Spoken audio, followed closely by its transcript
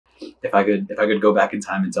if I could go back in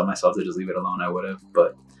time and tell myself to just leave it alone, I would have.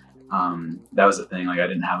 But that was the thing. Like I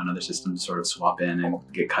didn't have another system to sort of swap in and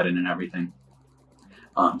get cut in and everything.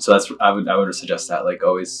 So that's I would suggest that, like,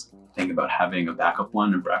 always think about having a backup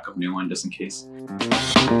one, a backup new one, just in case.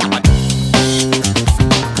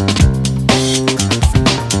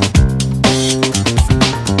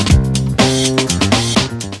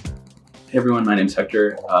 Hey everyone, my name's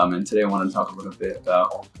Hector, and today I want to talk a little bit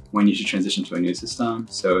about when you should transition to a new system.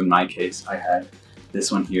 So in my case, I had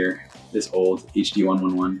this one here, this old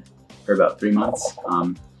HD111 for about 3 months.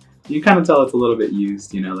 You can kind of tell it's a little bit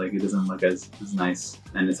used, you know, like it doesn't look as nice,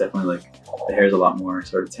 and it's definitely like the hair's a lot more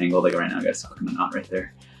sort of tangled. Like right now I got stuck in the knot right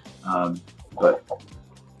there. But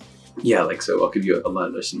yeah, like, so I'll give you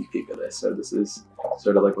a sneak peek of this. So this is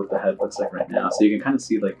sort of like what the head looks like right now. So you can kind of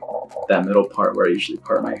see like that middle part where I usually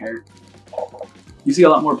part my hair. You see a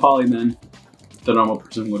lot more poly than the normal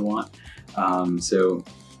person would want. So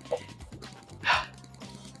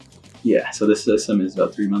yeah, so this system is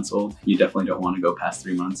about 3 months old. You definitely don't want to go past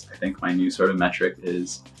 3 months. I think my new sort of metric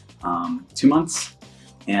is 2 months.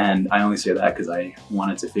 And I only say that because I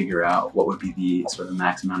wanted to figure out what would be the sort of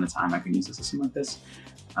max amount of time I can use a system like this.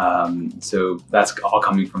 So that's all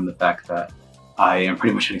coming from the fact that I am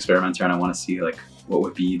pretty much an experimenter and I want to see like what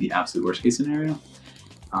would be the absolute worst case scenario.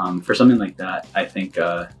 For something like that, I think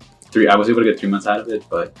I was able to get 3 months out of it,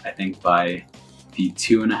 but I think by the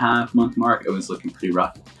 2.5 month mark, it was looking pretty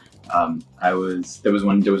rough. There was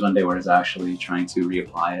one day where I was actually trying to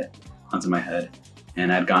reapply it onto my head,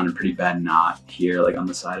 and I'd gotten a pretty bad knot here, like on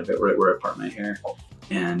the side of it where I part my hair,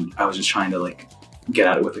 and I was just trying to like get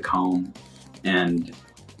at it with a comb, and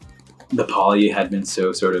the poly had been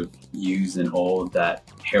so sort of used and old that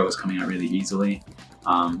hair was coming out really easily.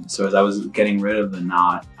 So as I was getting rid of the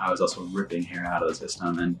knot, I was also ripping hair out of the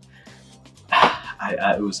system, and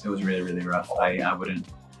it was really, really rough. I wouldn't,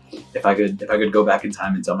 if I could go back in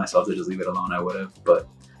time and tell myself to just leave it alone, I would have. But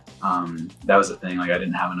that was the thing. Like I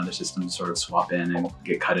didn't have another system to sort of swap in and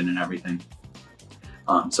get cut in and everything.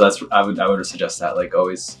 So that's I would suggest that, like,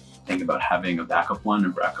 always think about having a backup one, a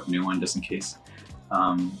backup new one, just in case.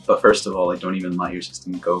 But first of all, like, don't even let your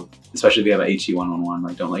system go, especially if you have an HD111,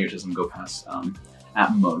 like don't let your system go past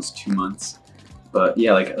at most 2 months. But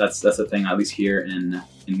yeah, like that's the thing. At least here in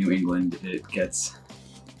New England, it's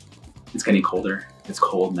getting colder. It's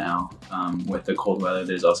cold now. With the cold weather,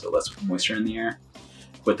 there's also less moisture in the air.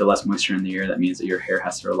 With the less moisture in the air, that means that your hair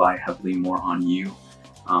has to rely heavily more on you.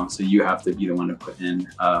 So you have to be the one to put in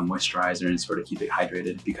moisturizer and sort of keep it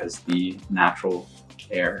hydrated, because the natural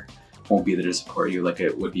air won't be there to support you like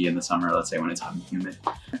it would be in the summer, let's say, when it's hot and humid.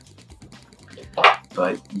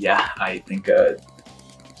 But yeah, I think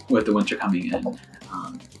with the winter coming in,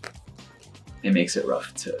 it makes it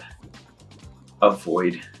rough to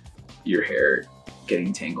avoid your hair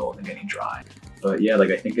getting tangled and getting dry. But yeah,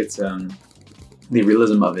 like I think it's the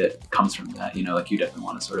realism of it comes from that, you know, like you definitely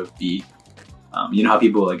want to sort of be, you know how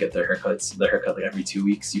people like get their haircut like every 2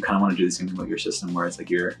 weeks. You kind of want to do the same thing with your system, where it's like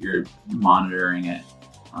you're monitoring it,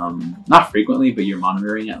 not frequently, but you're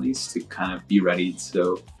monitoring at least to kind of be ready,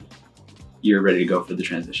 so you're ready to go for the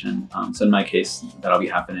transition. So in my case, that'll be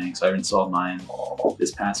happening. So I installed mine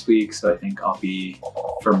this past week, so I think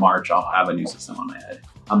for March, I'll have a new system on my head.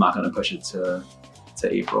 I'm not going to push it to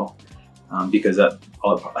April, because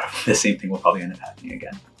the same thing will probably end up happening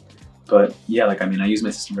again. But yeah, like, I mean, I use my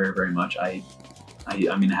system very, very much. I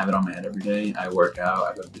mean, I have it on my head every day. I work out,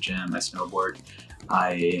 I go to the gym, I snowboard,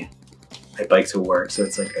 I bike to work. So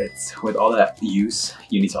it's like, with all that use,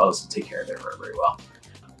 you need to also take care of it very, very well.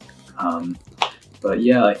 But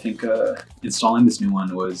yeah, I think installing this new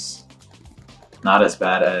one was not as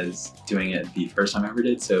bad as doing it the first time I ever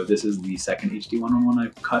did. So this is the second HD111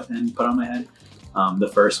 I've cut and put on my head. The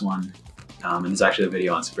first one, and there's actually a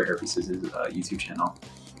video on Superhairpieces' YouTube channel.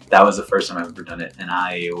 That was the first time I've ever done it, and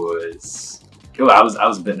I was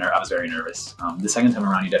very nervous. The second time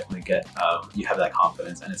around, you definitely you have that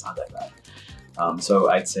confidence, and it's not that bad. So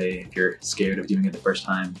I'd say if you're scared of doing it the first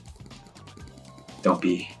time, don't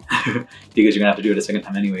be, because you're gonna have to do it a second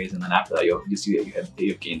time anyways, and then after that you'll see that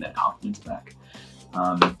you've gained that confidence back.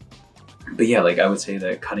 But yeah, like I would say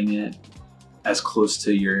that cutting it as close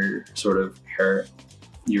to your sort of hair,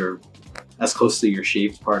 as close to your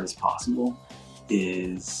shaved part as possible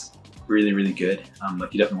is really, really good.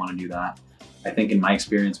 Like you definitely want to do that. I think in my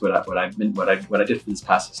experience, what I did for this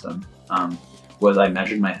past system was I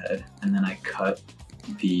measured my head and then I cut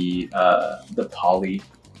the poly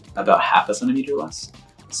about 1/2 centimeter less.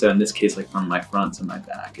 So in this case, like from my front to my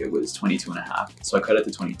back, it was 22.5. So I cut it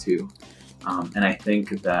to 22. And I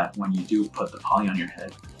think that when you do put the poly on your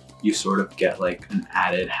head, you sort of get like an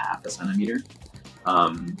added 1/2 centimeter.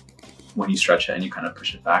 when you stretch it and you kind of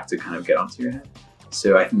push it back to kind of get onto your head.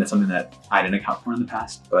 So I think that's something that I didn't account for in the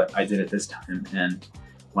past, but I did it this time. And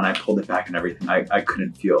when I pulled it back and everything, I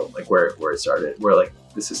couldn't feel like where it started, where like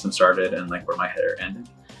the system started and like where my hair ended.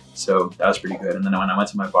 So that was pretty good. And then when I went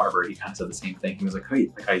to my barber, he kind of said the same thing. He was like,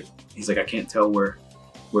 hey, he's like, I can't tell where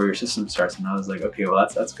your system starts. And I was like, okay, well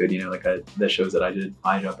that's good. You know, like that shows that I did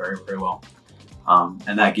my job very, very well.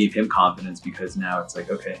 And that gave him confidence, because now it's like,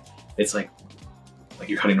 okay, it's like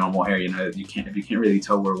you're cutting normal hair, you know, if you can't really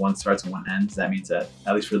tell where one starts and one ends, that means that,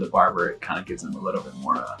 at least for the barber, it kind of gives them a little bit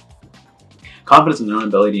more confidence in their own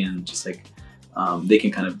ability, and just like they can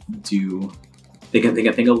kind of they can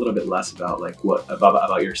think a little bit less about like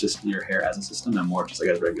about your system, your hair as a system, and more just like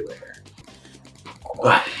as regular hair.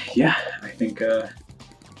 But yeah, I think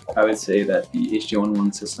I would say that the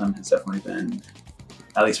HG111 system has definitely been,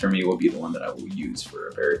 at least for me, will be the one that I will use for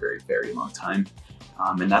a very, very, very long time.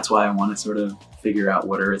 And that's why I want to sort of figure out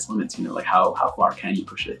what are its limits, you know, like how far can you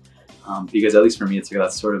push it? Because at least for me, it's like,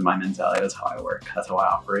 that's sort of my mentality. That's how I work. That's how I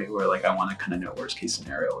operate, where like I want to kind of know worst case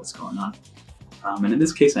scenario, what's going on. And in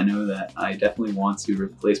this case, I know that I definitely want to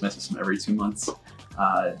replace my system every 2 months,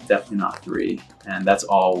 definitely not 3. And that's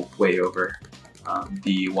all way over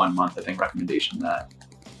the 1 month, I think, recommendation that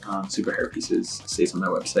Superhairpieces states on their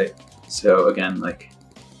website. So again, like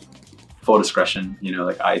full discretion, you know,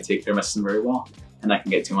 like I take care of my system very well, and I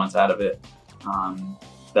can get 2 months out of it.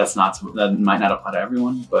 That might not apply to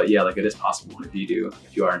everyone, but yeah, like it is possible if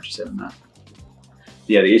you are interested in that.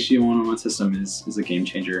 Yeah, the HG111 system is a game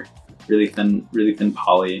changer. Really thin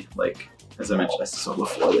poly, like as I mentioned, I saw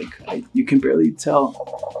before, like you can barely tell.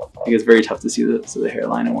 I think it's very tough to see the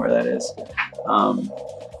hairline and where that is.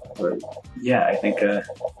 But yeah, I think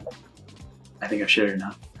I've shared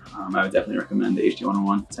enough. I would definitely recommend the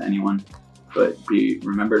HG111 to anyone, but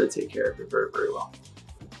remember to take care of it very, very well.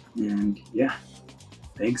 And yeah,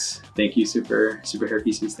 thanks. Thank you,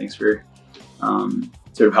 Superhairpieces. Thanks for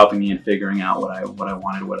sort of helping me in figuring out what I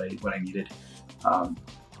wanted, what I needed.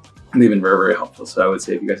 They've been very, very helpful. So I would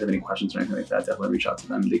say if you guys have any questions or anything like that, definitely reach out to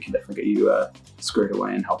them. They can definitely get you squared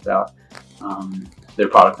away and helped out. Their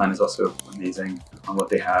product line is also amazing on what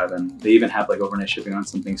they have, and they even have like overnight shipping on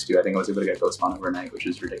some things too. I think I was able to get Ghost Spawn overnight, which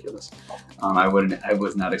is ridiculous. I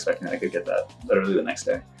was not expecting that I could get that literally the next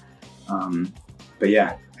day. But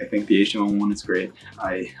yeah, I think the HG111 is great.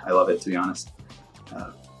 I love it, to be honest.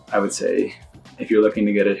 I would say if you're looking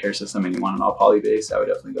to get a hair system and you want an all poly base, I would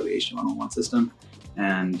definitely go the HG111 system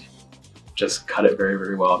and just cut it very,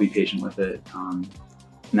 very well. Be patient with it.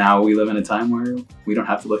 Now we live in a time where we don't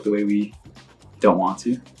have to look the way we don't want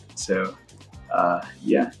to. So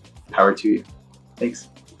yeah, power to you. Thanks.